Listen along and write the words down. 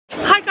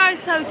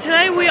guys, so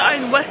today we are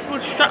in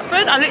Westfield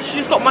Stratford. I literally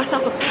just got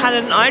myself a pan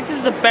and ice. This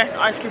is the best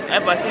ice cream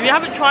ever, so if you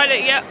haven't tried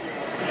it yet,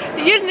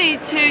 you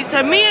need to.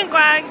 So me and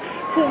Grang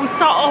thought we'd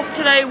start off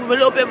today with a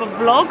little bit of a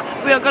vlog.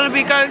 We are going to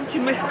be going to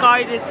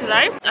Missguided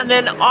today, and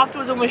then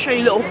afterwards I'm going to show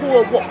you a little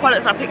haul of what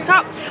products I picked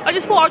up. I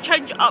just thought I'd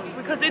change it up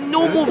because in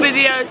normal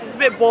videos it's a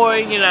bit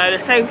boring, you know,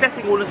 the same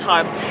setting all the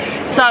time.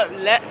 So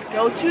let's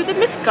go to the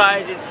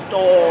Missguided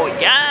store.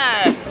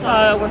 Yes! So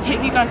I'm going to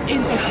take you guys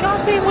into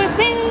shopping with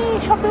me,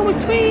 shopping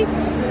with Thuyl.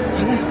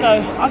 So let's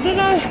go. I don't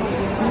know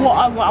what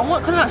I want. I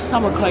want kind of like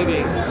summer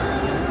clothing,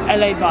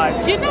 LA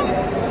vibes, you know?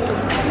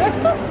 Let's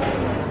go.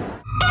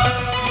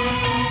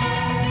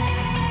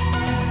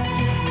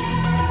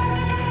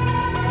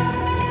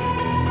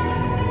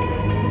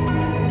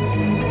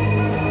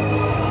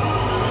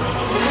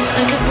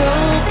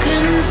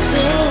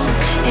 Soul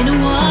in a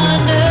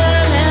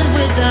wonderland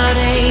without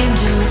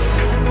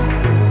angels.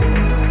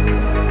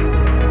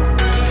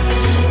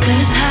 That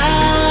is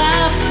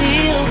how I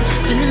feel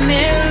when the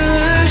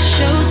mirror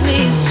shows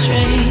me a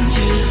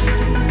stranger.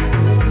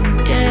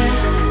 Yeah.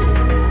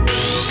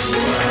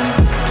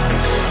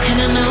 And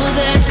I know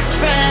they're just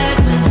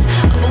fragments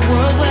of a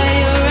world where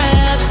your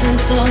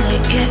absence all I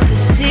get to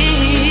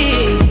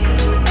see.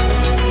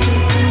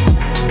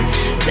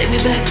 Take me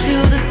back to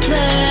the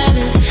planet.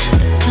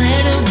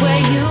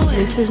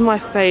 This is my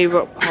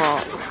favourite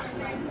part.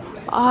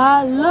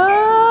 I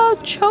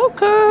love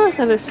chokers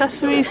and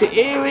accessories, the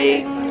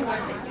earrings.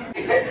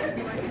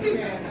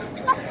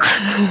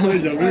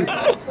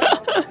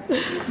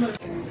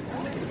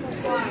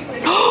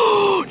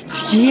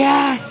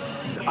 Yes!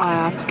 I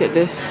have to get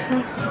this.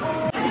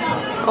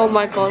 Oh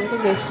my god, look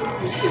at this.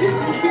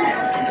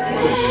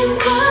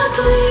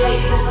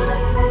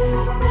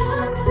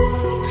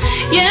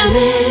 Yeah, I'm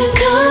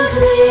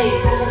incomplete.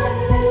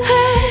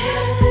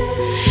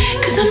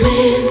 I'm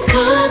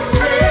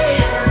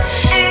incomplete.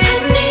 I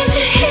need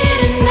you here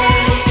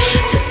tonight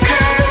to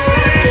cover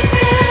up this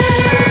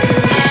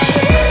empty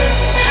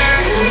sheets.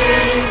 'Cause I'm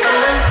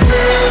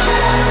incomplete.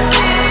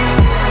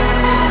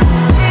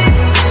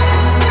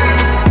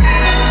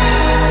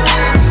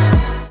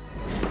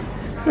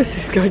 What's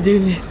this guy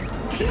doing here?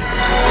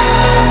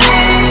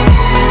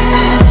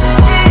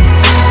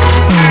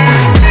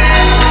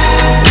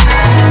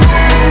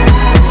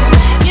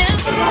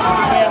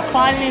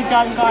 Finally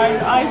done, guys.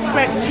 I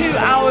spent 2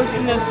 hours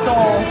in the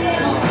store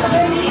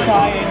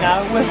crying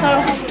now. We're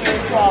so hungry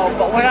as well,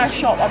 but when I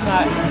shop I'm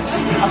like,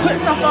 I put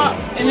stuff up,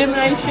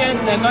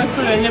 elimination, then go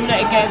through,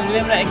 eliminate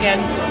again.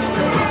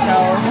 So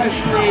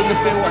hopefully the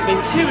bill won't be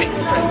too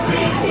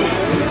expensive.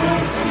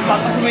 But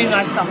I've got some really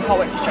nice stuff, I can't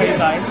wait to show you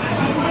guys.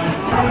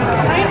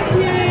 Thank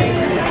you!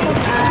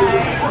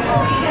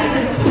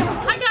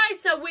 Hi guys,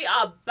 so we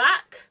are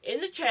back in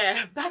the chair,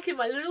 back in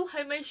my little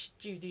homemade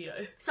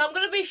studio. So I'm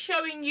going to be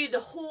showing you the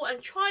haul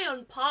and try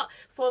on part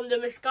from the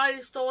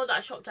Missguided store that I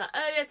shopped at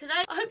earlier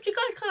today. I hope you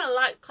guys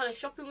kind of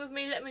shopping with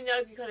me. Let me know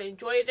if you kind of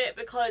enjoyed it,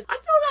 because I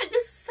feel like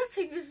this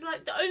setting is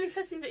like the only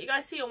setting that you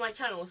guys see on my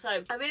channel.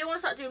 So I really want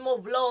to start doing more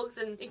vlogs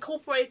and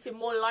incorporating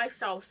more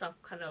lifestyle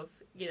stuff, kind of,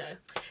 you know.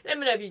 Let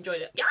me know if you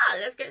enjoyed it. Yeah,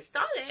 let's get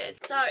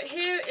started. So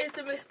here is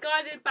the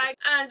Missguided bag,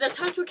 and the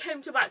total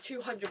came to about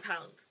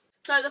 £200.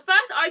 So the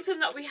first item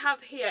that we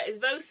have here is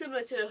very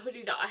similar to the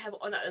hoodie that I have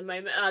on at the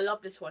moment, and I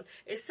love this one.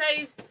 It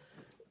says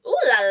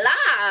 "Ooh la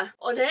la"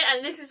 on it,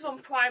 and this is from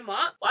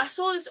Primark. But I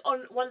saw this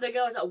on one of the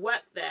girls that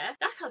work there.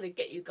 That's how they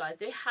get you guys.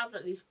 They have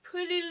like these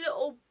pretty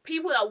little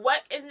people that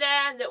work in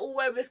there, and they all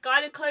wear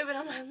Missguided clothing.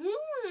 I'm like,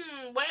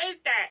 where is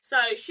that?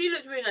 So she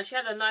looked really nice. She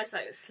had a nice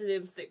like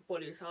slim thick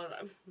body, so I was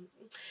like,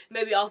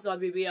 maybe after my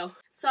BBL.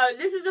 So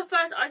this is the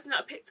first item that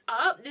I picked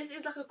up. This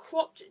is like a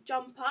cropped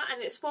jumper,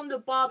 and it's from the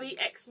Barbie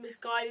X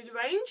Missguided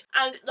range.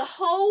 And the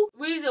whole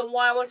reason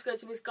why I wanted to go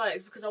to Missguided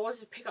is because I wanted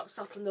to pick up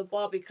stuff from the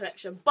Barbie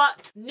collection.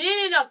 But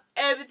nearly enough,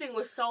 everything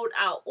was sold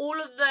out. All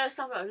of the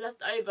stuff that was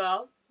left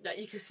over, that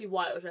you can see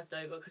why it was left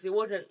over, because it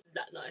wasn't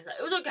that nice. Like,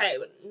 it was okay,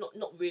 but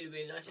not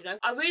really nice, you know.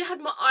 I really had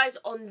my eyes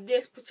on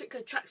this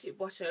particular tracksuit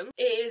bottom.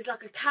 It is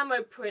like a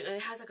camo print, and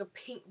it has like a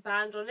pink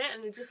band on it,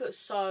 and it just looks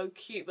so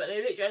cute. But they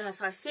literally only had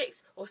size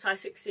 6 or size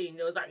 16.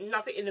 There was like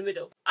nothing in the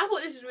middle. I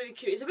thought this was really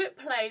cute. It's a bit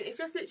plain. It's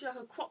just literally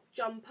like a cropped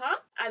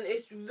jumper, and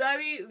it's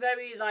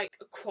very like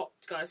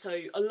cropped, guys. So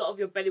a lot of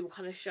your belly will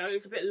kind of show.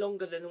 It's a bit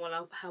longer than the one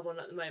I have on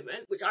at the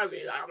moment, which I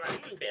really like. I'm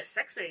like, a bit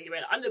sexy. You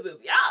wear the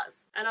underboob, yes.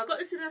 And I got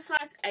this in a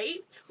size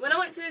 8. When I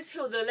went to the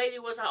till, the lady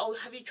was like, oh,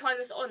 have you tried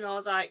this on? And I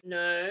was like,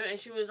 no. And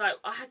she was like,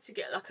 I had to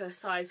get like a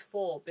size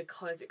 4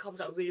 because it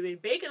comes out really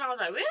big. And I was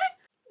like, really?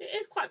 It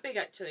is quite big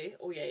actually.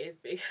 Oh yeah, it is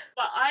big.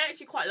 But I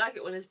actually quite like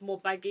it when it's more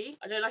baggy.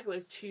 I don't like it when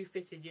it's too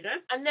fitted, you know?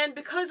 And then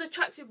because the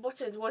tracksuit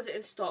bottoms wasn't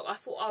in stock, I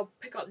thought I'll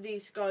pick up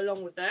these to go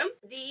along with them.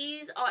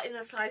 These are in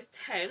a size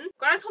 10.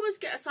 Grant told me to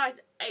get a size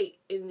 8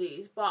 in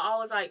these, but I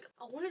was like,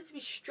 I want it to be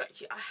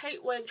stretchy. I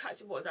hate wearing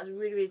tracksuit bottoms that's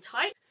really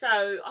tight. So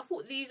I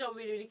thought these are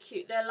really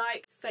cute. They're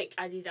like fake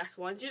Adidas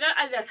ones. You know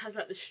Adidas has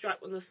like the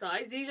stripe on the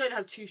side? These only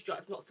have 2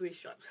 stripes, not 3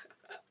 stripes.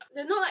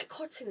 they're not like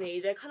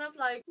cottony, they're kind of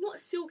like not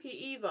silky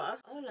either.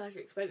 I don't know how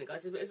to explain it,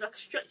 guys, but it's like a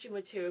stretchy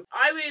material.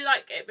 I really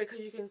like it because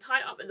you can tie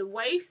it up at the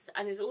waist,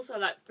 and it's also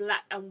like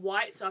black and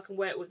white, so I can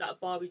wear it with that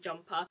Barbie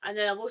jumper. And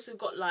then I've also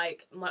got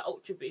like my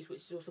Ultra Boost,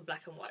 which is also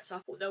black and white, so I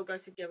thought they'll go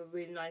together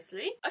really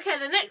nicely. Okay,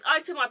 the next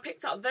item I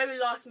picked up very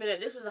last minute.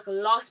 This was like a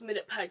last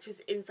minute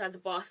purchase inside the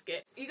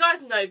basket. You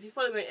guys know, if you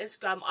follow me on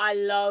Instagram, I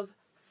love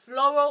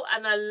floral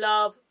and I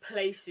love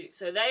play suits,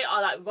 so they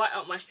are like right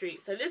up my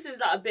street. So this is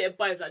like a bit of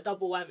both, like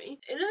double whammy.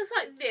 It looks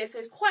like this, so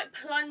it's quite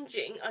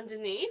plunging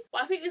underneath,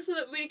 but I think this will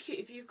look really cute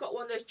if you've got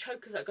one of those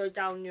chokers that go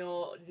down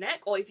your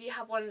neck, or if you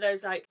have one of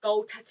those like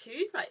gold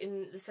tattoos like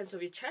in the centre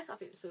of your chest. I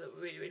think this will look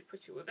really, really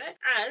pretty with it.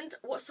 And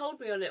what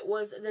sold me on it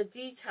was the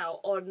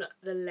detail on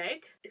the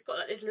leg. It's got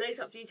like this lace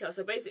up detail,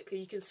 so basically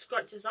you can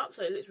scrunch this up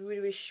so it looks really,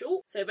 really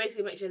short, so it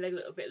basically makes your leg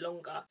look a bit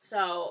longer.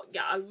 So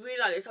yeah, I really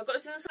like this. I got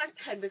this in a size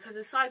 10 because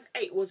the size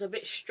 8 was a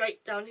bit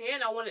straight down here,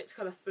 and I want it to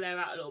kind of flare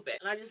out a little bit.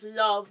 And I just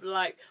love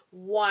like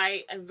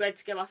white and red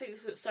together. I think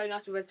this looks so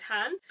nice with a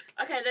tan.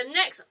 Okay, the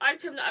next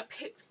item that I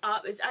picked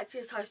up is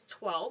actually a size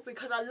 12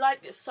 because I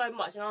liked it so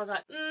much, and I was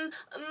like,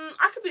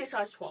 I could be a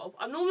size 12.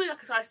 I'm normally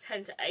like a size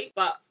 10 to 8,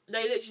 but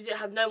they literally didn't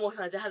have no more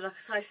size. They had like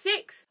a size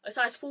 6, a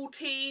size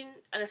 14,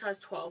 and a size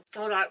 12. So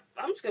I was like,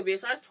 I'm just gonna be a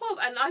size 12,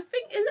 and I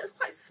think it looks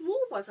quite small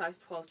for a size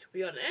 12, to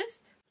be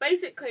honest.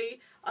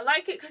 Basically, I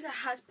like it because it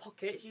has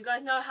pockets. You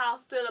guys know how I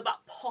feel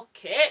about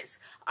pockets.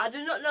 I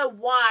do not know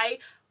why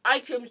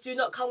items do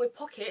not come with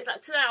pockets.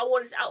 Like today I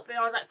wore this outfit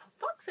and I was like, for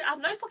fuck's sake, I have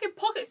no fucking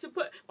pockets to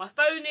put my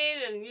phone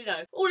in and, you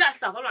know, all that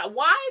stuff. I'm like,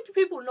 why do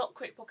people not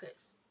create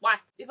pockets? Why?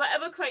 If I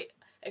ever create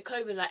a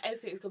clothing, like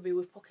everything's gonna be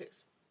with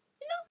pockets.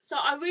 So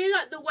I really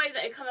like the way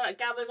that it kind of like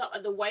gathers up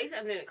at the waist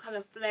and then it kind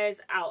of flares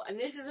out. And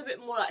this is a bit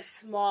more like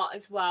smart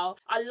as well.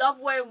 I love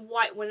wearing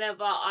white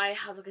whenever I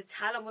have like a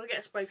tan. I'm going to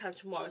get a spray tan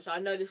tomorrow, so I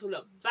know this will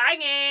look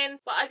banging.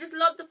 But I just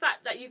love the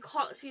fact that you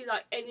can't see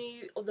like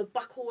any of the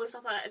buckle and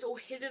stuff like that. It's all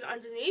hidden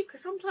underneath.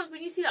 Because sometimes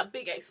when you see like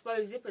big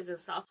exposed zippers and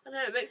stuff, I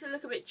know it makes it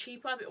look a bit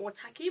cheaper, a bit more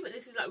tacky. But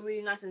this is like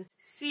really nice and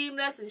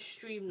seamless and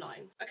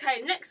streamlined.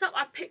 Okay, next up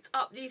I picked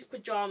up these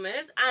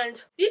pyjamas.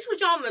 And these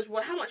pyjamas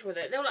were, how much were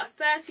they? They were like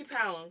 £30.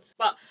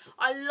 But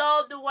I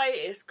love the way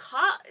it's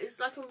cut. It's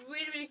like a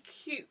really, really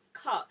cute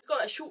cut. It's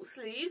got like short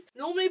sleeves.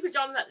 Normally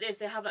pyjamas like this,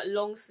 they have like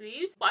long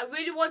sleeves. But I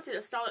really wanted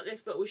a style like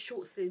this but with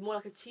short sleeves, more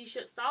like a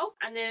t-shirt style.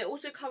 And then it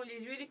also comes with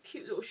these really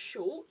cute little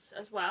shorts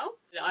as well.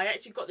 I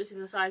actually got this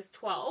in a size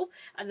 12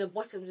 and the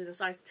bottom's in a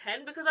size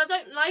 10 because I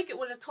don't like it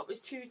when the top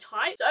is too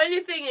tight. The only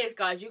thing is,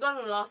 guys, you're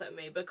gonna laugh at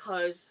me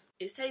because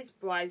it says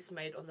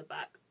bridesmaid on the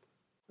back.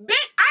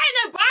 Bitch, I ain't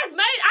no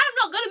bridesmaid. I'm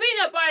not gonna be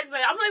no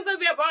bridesmaid. I'm not even gonna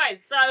be a bride.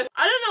 So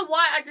I don't know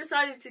why I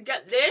decided to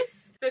get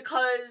this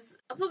because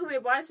I'm not gonna be a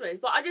bridesmaid.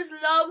 But I just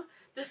love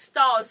the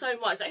style so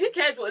much. Like, who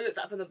cares what it looks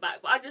like from the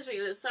back? But I just think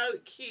it looks so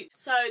cute.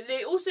 So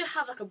they also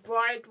have like a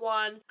bride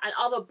one and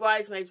other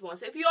bridesmaids one.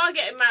 So if you are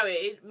getting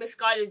married,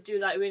 Missguided do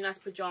like really nice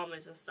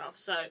pajamas and stuff.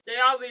 So they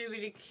are really,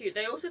 really cute.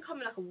 They also come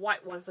in like a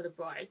white one for the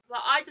bride. But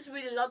I just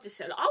really love this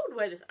set. Like, I would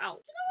wear this out.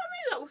 You know what I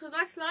mean? Like with some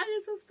nice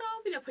sliders and stuff.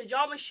 You know,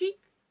 pajama chic.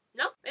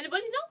 No?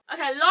 Anybody? No?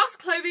 Okay, last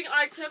clothing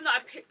item that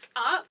I picked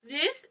up.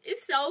 This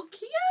is so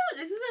cute.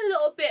 This is a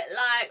little bit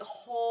like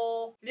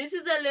ho. This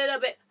is a little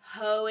bit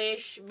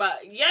ho-ish.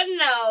 But, you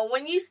know,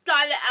 when you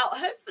style it out,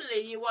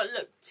 hopefully you won't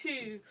look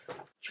too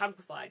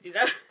trampified, you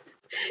know?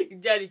 You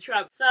dirty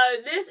tramp. So,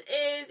 this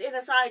is in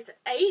a size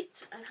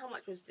 8. And how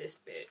much was this,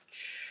 bitch?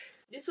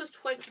 This was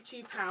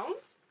 £22.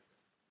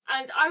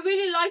 And I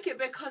really like it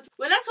because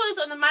when I saw this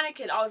on the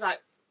mannequin, I was like,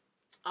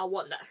 I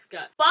want that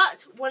skirt.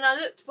 But when I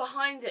looked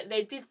behind it,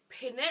 they did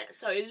pin it,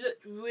 so it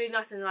looked really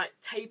nice and like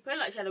tapered.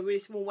 Like she had a really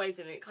small waist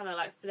and it kind of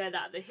like flared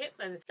out at the hips.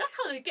 And that's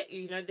how they get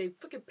you, you know. They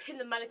freaking pin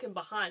the mannequin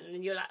behind and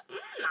then you're like,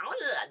 I want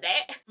to look like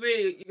that.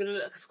 Really, you're gonna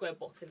look like a square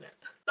box in it.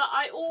 But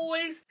I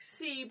always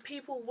see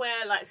people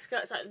wear like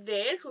skirts like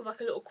this with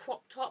like a little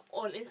crop top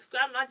on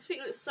Instagram, and I just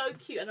think it looks so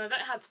cute. And I don't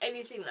have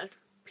anything that's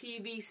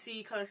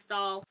PVC kind of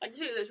style. I just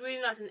think it looks really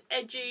nice and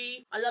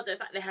edgy. I love the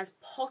fact that it has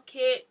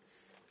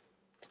pockets.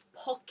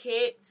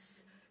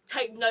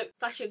 Take note,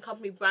 fashion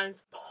company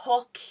brands,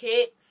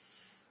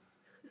 pockets.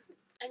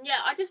 And yeah,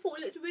 I just thought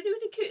it looked really,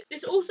 really cute.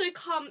 This also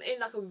come in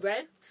like a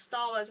red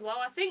style as well,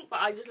 I think, but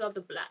I just love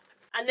the black.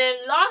 And then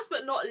last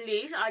but not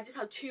least, I just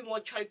have 2 more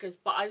chokers,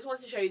 but I just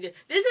wanted to show you this.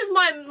 This is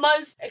my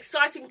most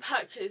exciting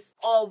purchase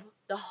of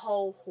the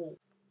whole haul.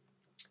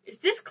 It's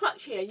this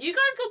clutch here. You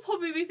guys could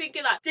probably be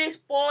thinking like, this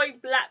boring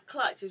black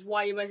clutch is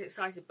why you're most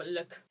excited, but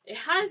look. It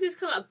has this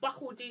kind of like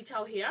buckle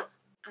detail here,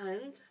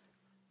 and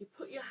you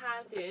put your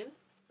hand in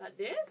like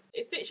this.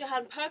 It fits your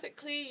hand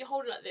perfectly. You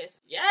hold it like this.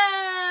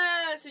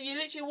 Yeah! So you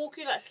literally walk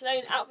in like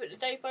slaying outfit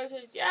today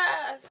photos.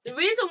 Yes! The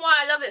reason why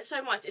I love it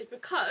so much is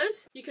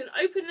because you can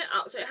open it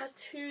up. So it has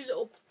 2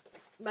 little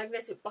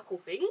magnetic buckle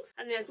things.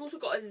 And then it's also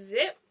got a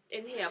zip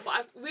in here. But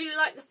I really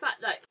like the fact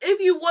that if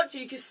you want to,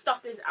 you can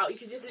stuff this out. You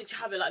can just literally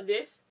have it like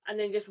this. And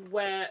then just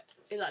wear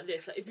it like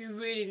this. Like if you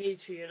really need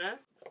to, you know?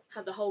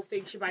 have the whole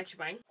thing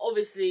shebang.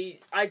 Obviously,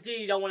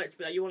 ideally you don't want it to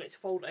be like, you want it to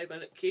fold over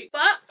and look cute.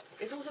 But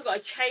it's also got a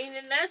chain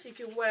in there, so you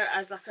can wear it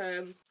as like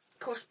a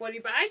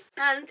crossbody bag,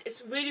 and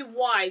it's really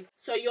wide,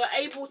 so you're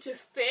able to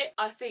fit,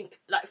 I think,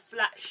 like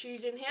flat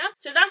shoes in here.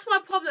 So that's my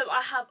problem.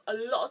 I have a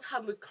lot of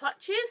time with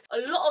clutches. A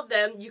lot of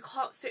them you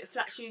can't fit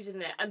flat shoes in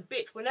there, and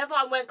bitch, whenever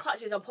I'm wearing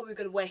clutches I'm probably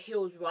going to wear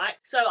heels, right?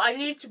 So I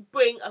need to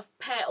bring a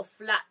pair of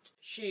flat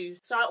shoes.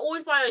 So I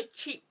always buy those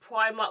cheap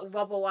Primark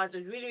rubber ones,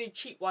 those really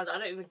cheap ones. I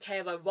don't even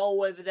care if I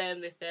roll over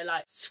them, if they're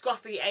like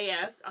scruffy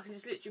AF. I can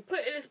just literally put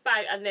it in this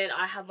bag and then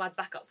I have my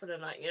backup for the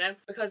night, you know,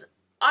 because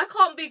I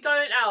can't be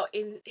going out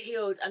in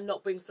heels and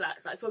not bring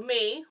flats. Like, for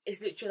me,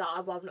 it's literally like,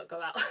 I'd rather not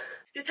go out.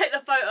 Just take the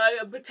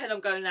photo and pretend I'm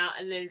going out,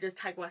 and then just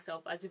tag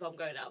myself as if I'm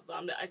going out, but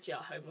I'm actually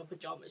at home in my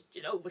pyjamas,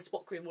 you know, with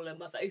spot cream all over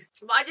my face.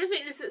 But I just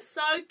think this is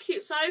so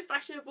cute, so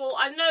fashionable.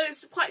 I know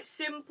it's quite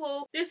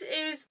simple. This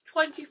is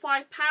 £25,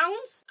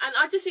 and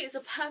I just think it's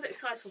a perfect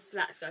size for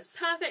flats, guys.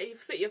 Perfect. You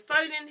fit your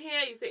phone in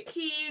here, you fit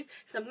keys,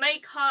 some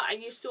makeup,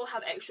 and you still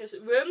have extra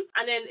room.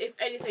 And then, if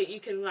anything, you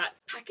can like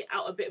pack it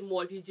out a bit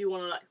more if you do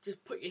want to like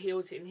just put your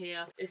heels in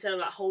here instead of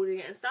like holding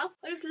it and stuff.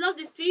 I just love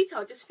this detail.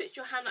 It just fits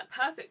your hand like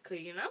perfectly,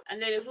 you know.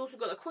 And then it's also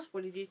got a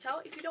crossbody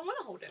detail if you don't want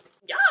to hold it.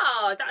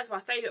 Yeah, that is my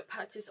favourite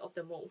purchase of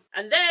them all.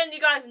 And then you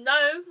guys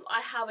know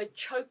I have a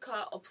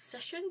choker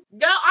obsession.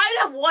 Yeah, I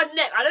have one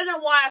neck. I don't know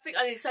why I think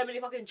I need so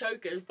many fucking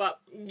chokers, but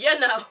you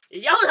know,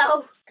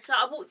 YOLO. So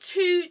I bought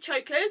 2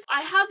 chokers.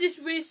 I have this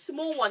really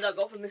small one that I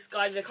got from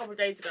Missguided a couple of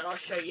days ago, and I'll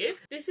show you.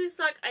 This is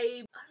like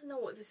a, I don't know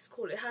what this is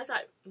called. It has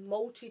like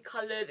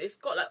multicoloured. It's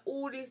got like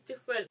all these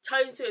different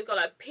tones to it. It's got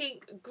like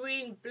pink,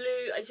 green,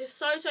 blue. It's just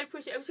so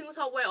pretty. Every single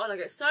time I wear it on, I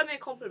get so many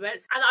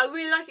compliments, and I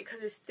really like it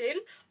because it's thin.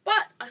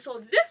 But I saw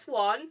this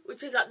one,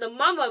 which is like the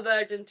mama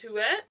version to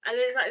it, and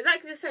it's like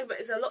exactly the same, but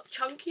it's a lot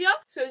chunkier,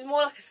 so it's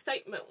more like a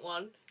statement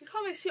one. You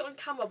can't really see it on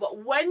camera,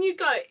 but when you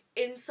go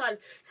inside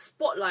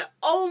spotlight,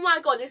 oh my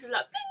god, this is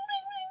like bling,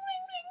 bling, bling,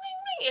 bling, bling, bling,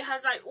 bling. It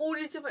has like all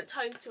these different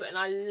tones to it, and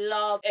I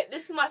love it.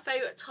 This is my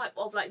favourite type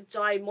of like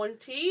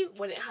diamante,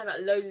 when it has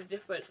like loads of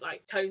different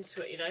like tones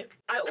to it, you know.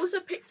 I also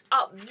picked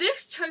up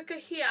this choker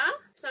here.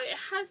 So it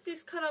has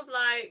this kind of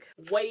like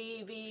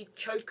wavy,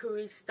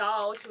 chokery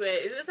style to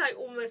it. It looks like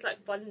almost like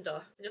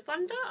thunder. Is it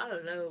thunder? I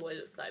don't know what it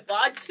looks like. But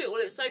I just feel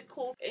it's so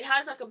cool. It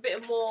has like a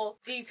bit more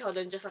detail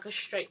than just like a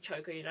straight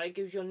choker, you know. It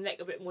gives your neck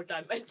a bit more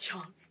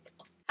dimension.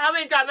 How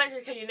many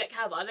dimensions can your neck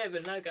have? I don't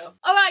even know, girl.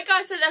 Alright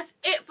guys, so that's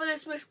it for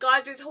this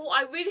Missguided haul.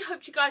 I really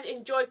hope you guys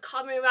enjoyed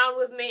coming around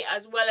with me,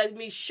 as well as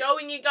me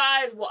showing you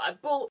guys what I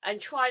bought and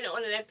trying it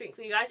on and everything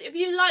for you guys. If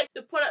you like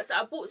the products that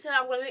I bought today,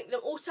 I'm going to link them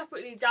all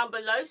separately down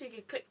below, so you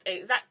can click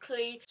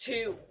exactly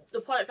to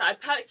the products that I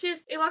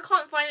purchased. If I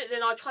can't find it,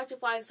 then I'll try to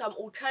find some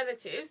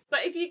alternatives. But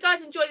if you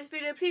guys enjoyed this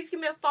video, please give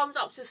me a thumbs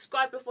up,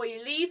 subscribe before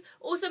you leave.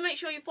 Also, make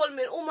sure you follow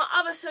me on all my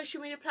other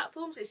social media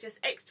platforms. It's just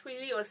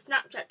Thuyl on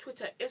Snapchat,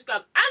 Twitter,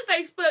 Instagram, and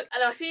Facebook.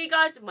 And I'll see you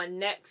guys in my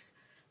next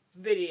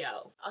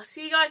video. I'll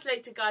see you guys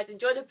later, guys.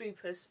 Enjoy the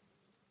bloopers.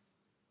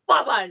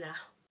 Bye-bye now.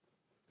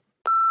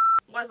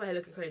 Why is my hair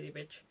looking crazy,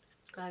 bitch?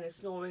 Kind of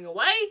snoring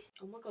away.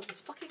 Oh my god,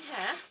 this fucking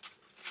hair.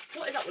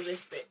 What is up with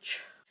this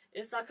bitch?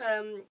 It's like,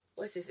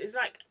 what's this? It's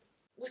like,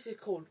 what's it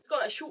called? It's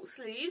got like short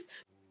sleeves.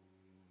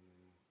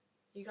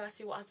 You guys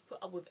see what I have to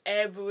put up with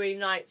every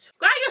night.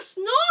 Guys,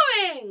 you're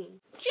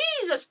snoring!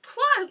 Jesus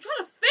Christ, I'm trying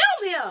to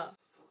film here!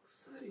 For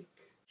fuck's sake.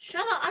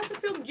 Shut up, I have to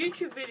film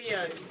YouTube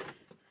videos.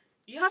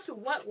 You have to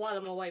work while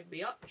I'm away,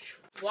 bitch.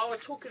 While we're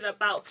talking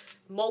about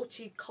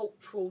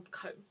multicultural,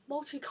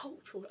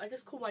 I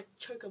just call my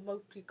choker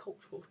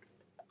multicultural.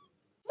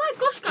 My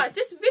gosh, guys,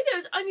 this video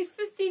is only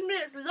 15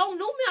 minutes long.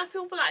 Normally I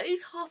film for like at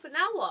least half an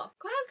hour.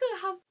 Guys,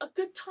 gonna have a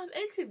good time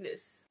editing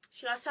this.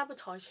 Should I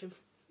sabotage him?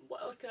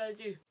 What else can I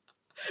do?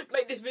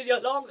 Make this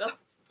video longer.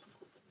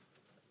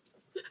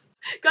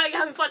 Guys, you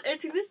having fun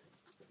editing this?